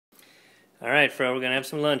All right, Fro, we're going to have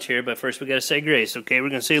some lunch here, but first we got to say grace, okay? We're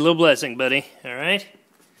going to say a little blessing, buddy, all right?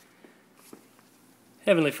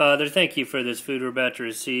 Heavenly Father, thank you for this food we're about to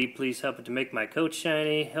receive. Please help it to make my coat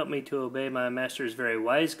shiny. Help me to obey my master's very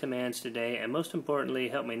wise commands today, and most importantly,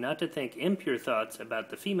 help me not to think impure thoughts about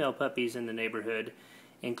the female puppies in the neighborhood,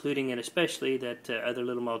 including and especially that other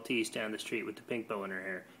little Maltese down the street with the pink bow in her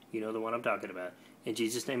hair. You know the one I'm talking about. In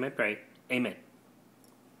Jesus' name I pray. Amen.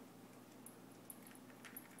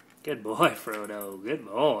 Good boy, Frodo. Good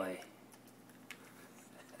boy.